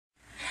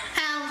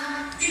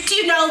Do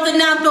you know the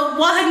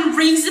 #1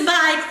 reason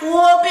behind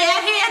all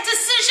bad hair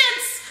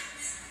decisions?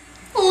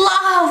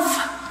 Love.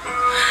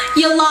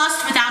 You're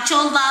lost without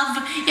your love.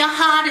 Your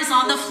heart is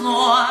on the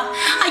floor.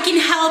 I can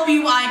help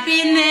you. I've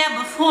been there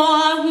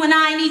before. When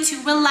I need to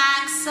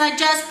relax, I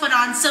just put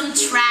on some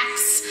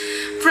tracks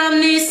from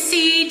this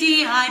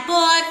CD I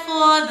bought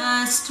for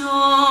the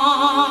store.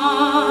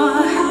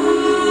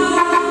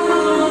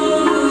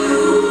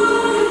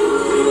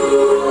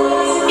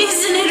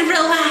 Isn't it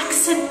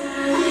relaxing?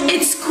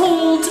 It's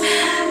called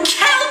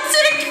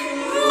Celtic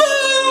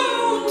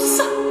Moods.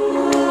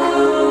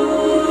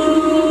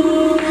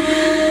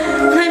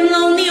 I'm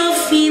lonely or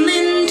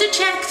feeling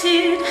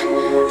dejected.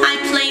 I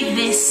play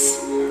this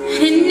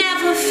and it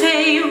never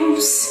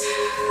fails.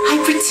 I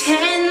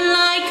pretend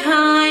like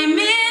I'm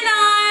in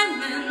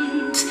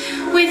Ireland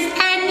with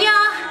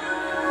Enya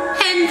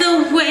and the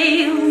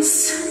whales.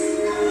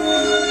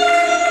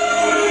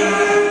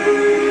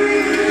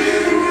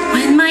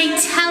 When my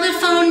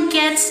telephone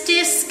gets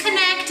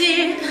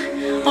disconnected,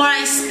 or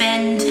I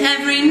spend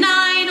every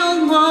night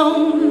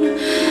alone,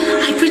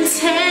 I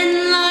pretend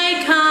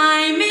like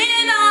I'm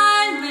in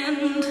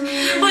Ireland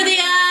where the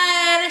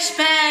Irish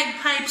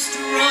bagpipes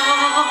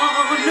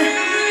drone.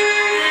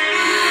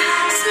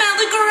 Smell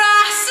the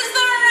grass as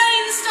the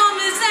rainstorm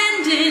is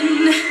ending.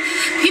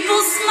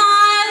 People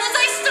smile as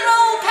I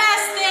stroll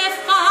past their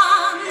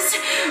farms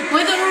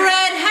with a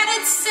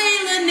red-headed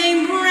sailor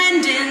named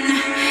Brendan,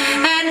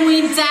 and we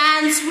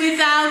dance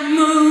without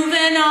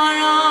moving our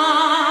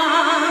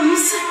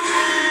arms.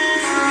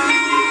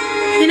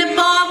 In a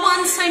bar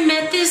once I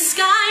met this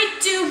guy,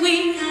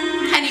 Dewey,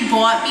 and he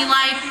bought me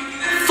like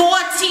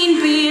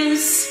 14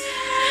 beers,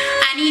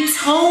 and he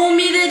told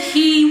me that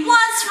he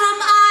was from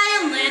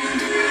Ireland,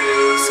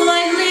 so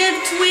I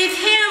lived with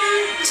him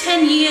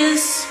 10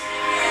 years.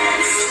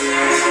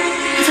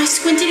 If I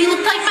squinted, he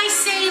looked like my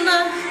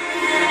sailor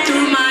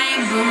through my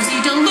boozy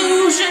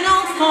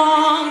delusional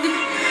fog.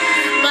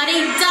 But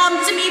he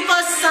dumped me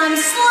for some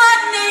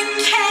slut named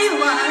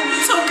Kayla.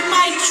 Took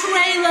my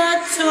trailer,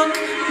 took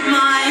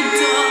my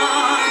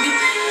dog.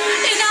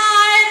 In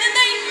Ireland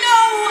they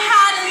know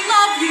how to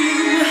love you.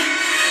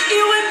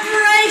 You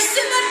embrace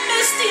in the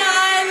misty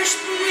Irish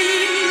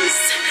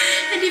breeze.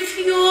 And if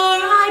your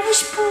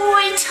Irish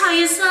boy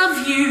tires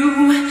of you,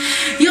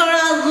 you're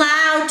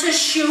allowed to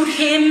shoot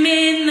him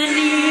in the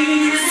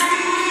knees.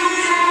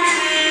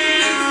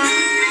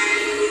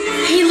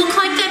 He looked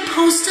like that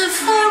poster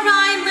for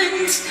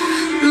Ireland.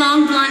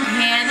 Long blonde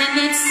hair, then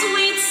that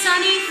sweet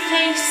sunny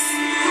face.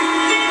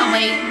 Oh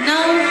wait,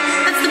 no,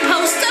 that's the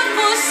poster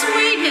for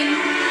Sweden.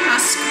 Ah,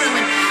 screw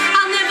it,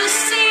 I'll never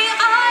see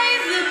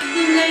either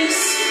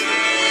place.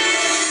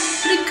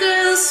 But a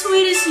girl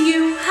sweet as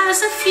you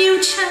has a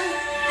future.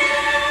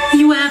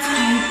 You have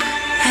hope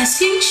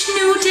as each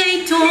new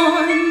day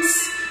dawns.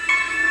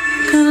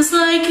 Girls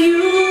like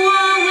you